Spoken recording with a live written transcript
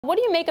What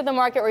do you make of the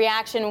market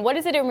reaction? What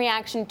is it in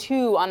reaction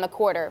to on the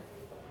quarter?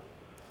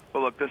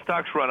 Well, look, the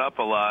stock's run up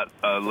a lot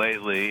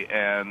lately,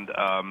 and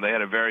they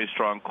had a very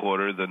strong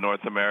quarter. The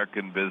North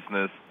American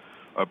business,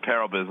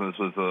 apparel business,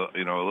 was a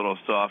little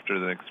softer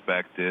than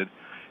expected,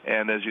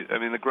 and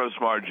the gross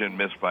margin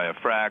missed by a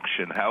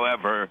fraction.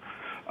 However,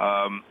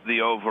 the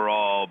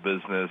overall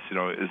business,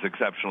 is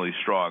exceptionally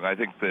strong. I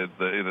think that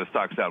the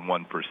stock's down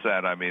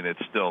 1%. I mean,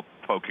 it's still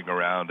poking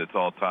around its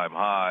all-time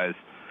highs.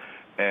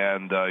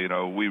 And,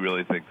 we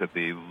really think that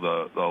the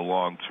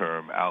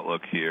long-term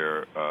outlook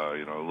here,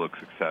 looks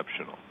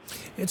exceptional.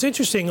 It's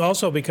interesting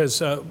also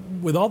because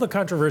with all the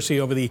controversy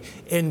over the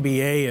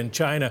NBA and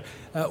China,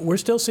 we're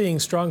still seeing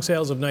strong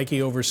sales of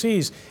Nike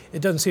overseas.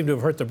 It doesn't seem to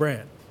have hurt the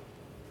brand.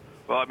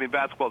 Well,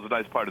 basketball is a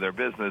nice part of their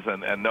business,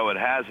 and no, it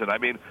hasn't.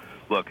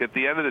 Look, at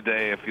the end of the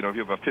day, if you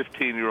have a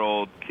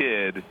 15-year-old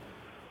kid,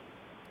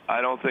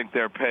 I don't think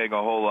they're paying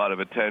a whole lot of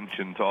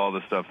attention to all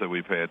the stuff that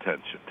we pay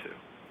attention to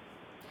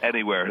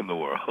anywhere in the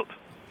world.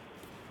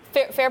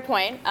 Fair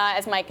point,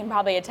 as Mike can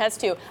probably attest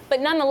to.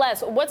 But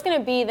nonetheless, what's going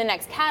to be the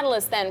next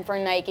catalyst then for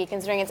Nike,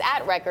 considering it's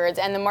at records,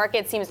 and the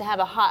market seems to have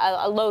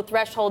a low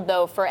threshold,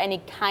 though, for any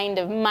kind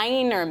of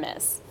minor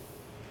miss?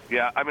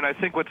 Yeah, I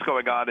think what's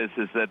going on is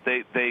that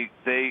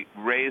they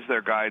raise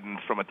their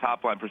guidance from a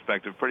top-line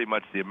perspective pretty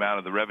much the amount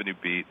of the revenue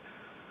beat.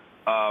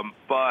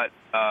 But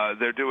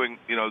they're doing,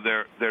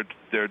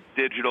 their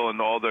digital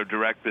and all their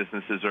direct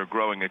businesses are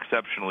growing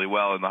exceptionally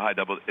well in the high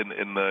double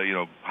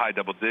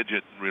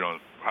digit,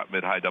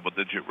 mid-high double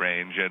digit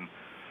range, and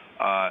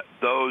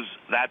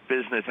that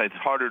business, it's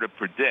harder to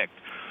predict.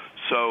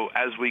 So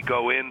as we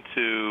go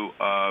into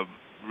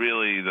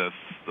really the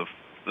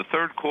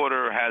third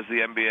quarter, has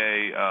the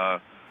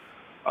NBA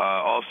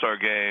All-Star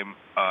game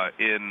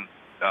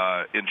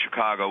in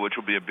Chicago, which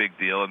will be a big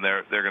deal, and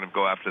they're going to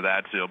go after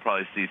that, so you'll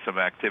probably see some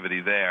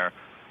activity there.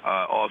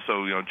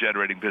 Also,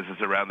 generating business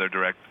around their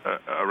direct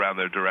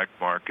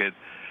market,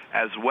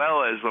 as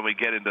well as when we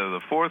get into the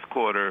fourth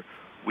quarter,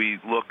 we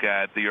look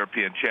at the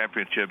European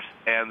Championships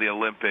and the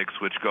Olympics,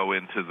 which go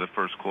into the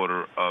first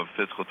quarter of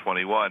fiscal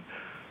 21.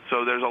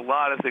 So there's a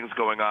lot of things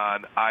going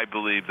on. I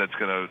believe that's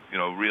going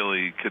to,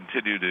 really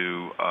continue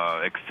to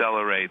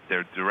accelerate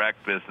their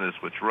direct business,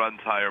 which runs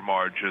higher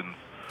margins,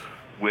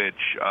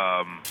 which,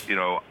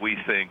 we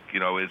think,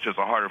 is just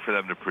harder for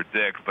them to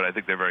predict, but I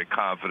think they're very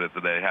confident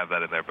that they have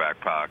that in their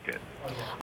back pocket.